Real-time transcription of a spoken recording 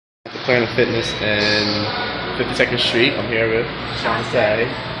The Planet Fitness in 52nd Street. I'm here with Shantae.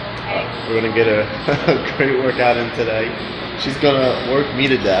 We're gonna get a great workout in today. She's gonna work me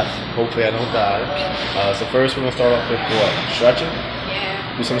to death. Hopefully I don't die. So first we're gonna start off with what? Stretching?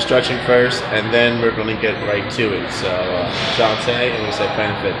 Yeah. Do some stretching first, and then we're gonna get right to it. So Shantae, and we say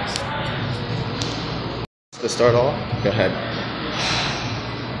Planet Fitness. To start off, go ahead.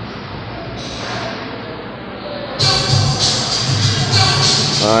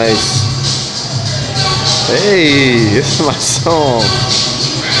 Nice. Hey, this is my song.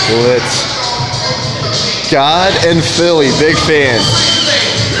 Blitz. God and Philly, big fan.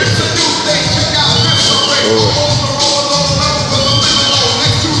 Ooh.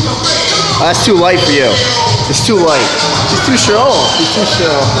 That's too light for you. It's too light. She's too strong. She's too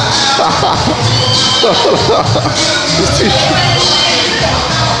strong. She's too strong.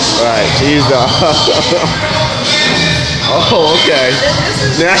 Alright, she's oh, okay.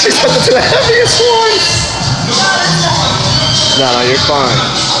 Now she's up to the heaviest one. No, you're fine.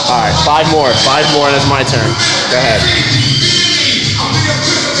 Alright, five more, and it's my turn. Go ahead.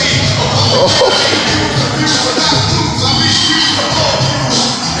 Oh.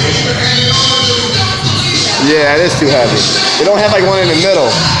 Yeah, it is too heavy. We don't have like one in the middle.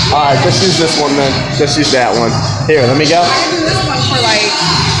 Alright, just use this one then. Just use that one. Here, let me go. I can do this one for like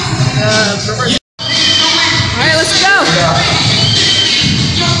reverse. Alright, let's go.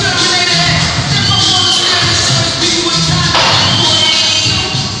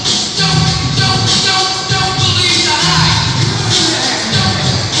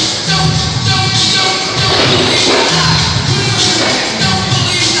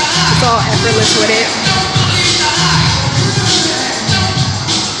 It's all effortless with it.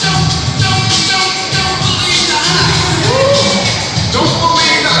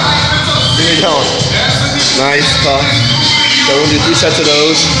 Nice, tough. So we're going to do 3 sets of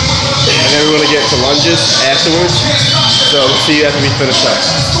those, and then we're going to get to lunges afterwards. So we'll see you after we finish up.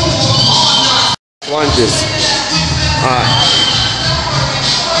 Lunges. Alright.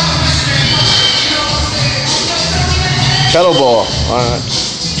 Kettlebell. Alright.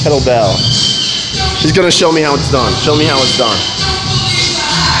 Kettlebell. She's going to show me how it's done. Show me how it's done.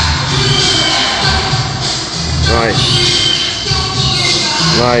 Nice.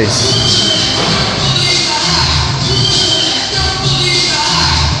 Nice.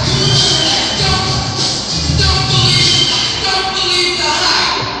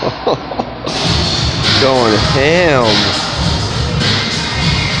 Going ham.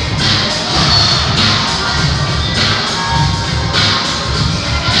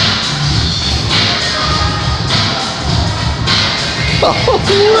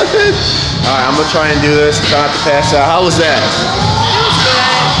 Alright, I'm gonna try and do this. Try not to pass out. How was that?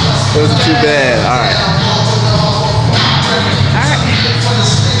 It wasn't too bad. Alright.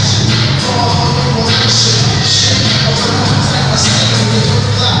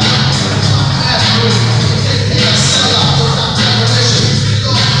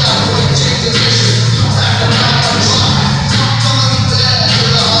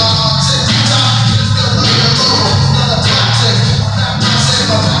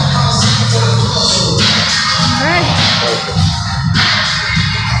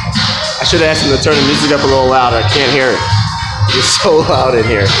 I should have asked him to turn the music up a little louder. I can't hear it. It's so loud in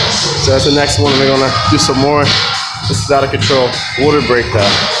here. So that's the next one. We're gonna do some more. This is out of control. Water break though.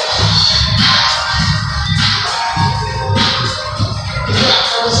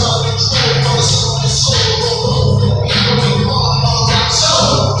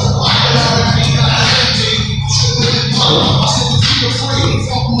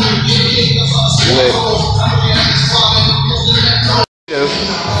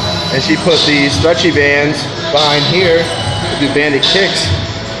 And she put the stretchy bands behind here to do banded kicks.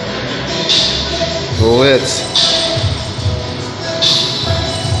 Blitz.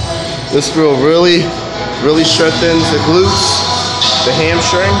 This drill really strengthens the glutes, the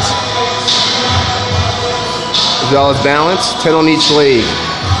hamstrings, as well as balance. 10 on each leg.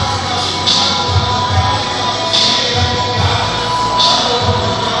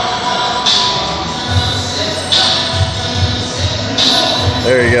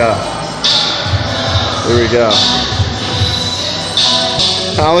 There you go. There we go.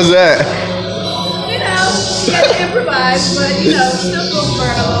 How was that? You know, you have to improvise, but you know, still feels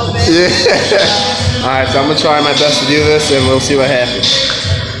burn a little bit. Yeah. Alright, so I'm going to try my best to do this and we'll see what happens.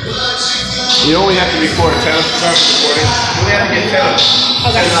 You only have to record 10 of the recording. You only have to get 10 of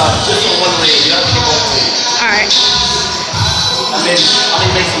them. Okay. Just for one lead. You have to get both leads. Alright. I mean,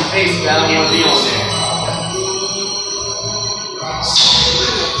 make some faces. I don't even be on there.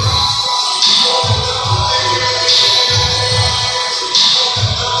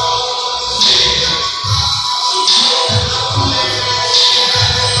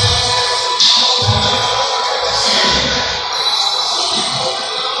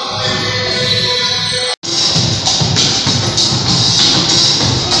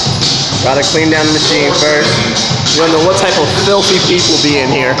 Gotta clean down the machine first. You don't know what type of filthy people be in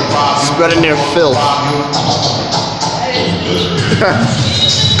here, spreading their filth.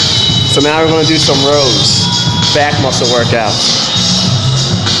 So now we're gonna do some rows, back muscle workouts.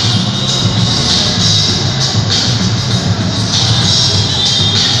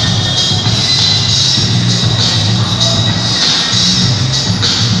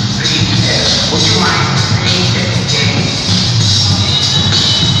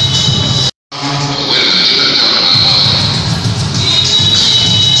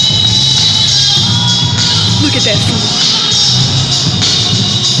 Look at that food.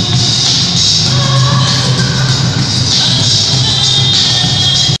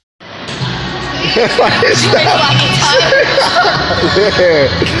 What is that? Yeah,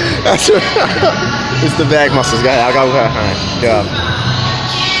 that's what, it's the back muscles. Go ahead, I'll go. All right, go.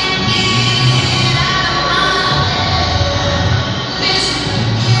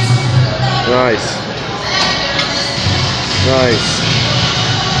 Nice. Nice.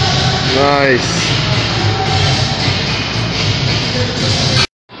 Nice.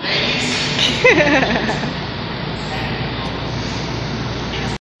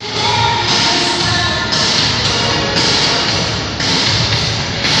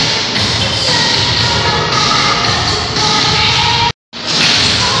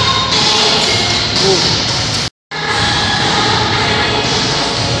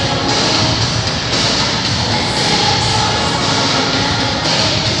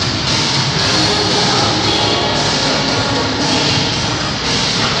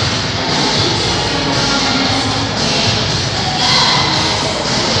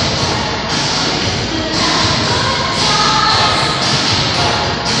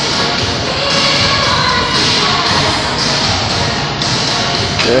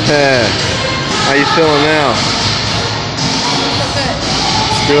 Yeah. How you feeling now?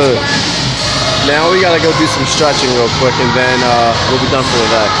 It's good. Now we gotta go do some stretching real quick and then we'll be done for the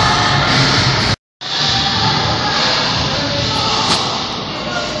day.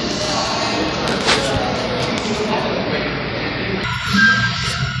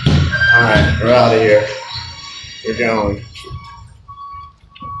 Alright, we're out of here. We're going.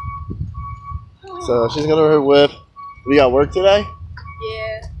 So she's gonna her whip. We got work today?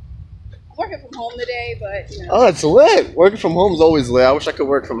 Yeah. I'm working from home today, but you know. Oh, that's lit. Working from home is always lit. I wish I could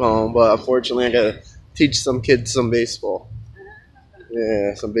work from home, but unfortunately I gotta teach some kids some baseball.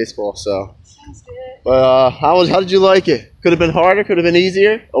 Yeah, some baseball, so. Sounds good. But how did you like it? Could have been harder, could have been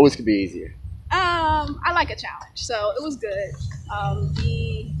easier? Always could be easier. I like a challenge, so it was good.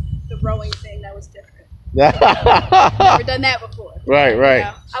 The rowing thing, that was different. Never done that before. Right. You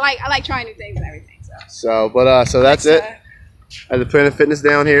know, I like trying new things and everything. So that's it. At the Planet Fitness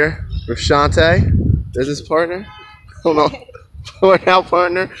down here with Shantae, business partner. Hold on, workout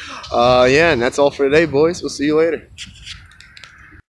partner. Yeah, and that's all for today, boys. We'll see you later.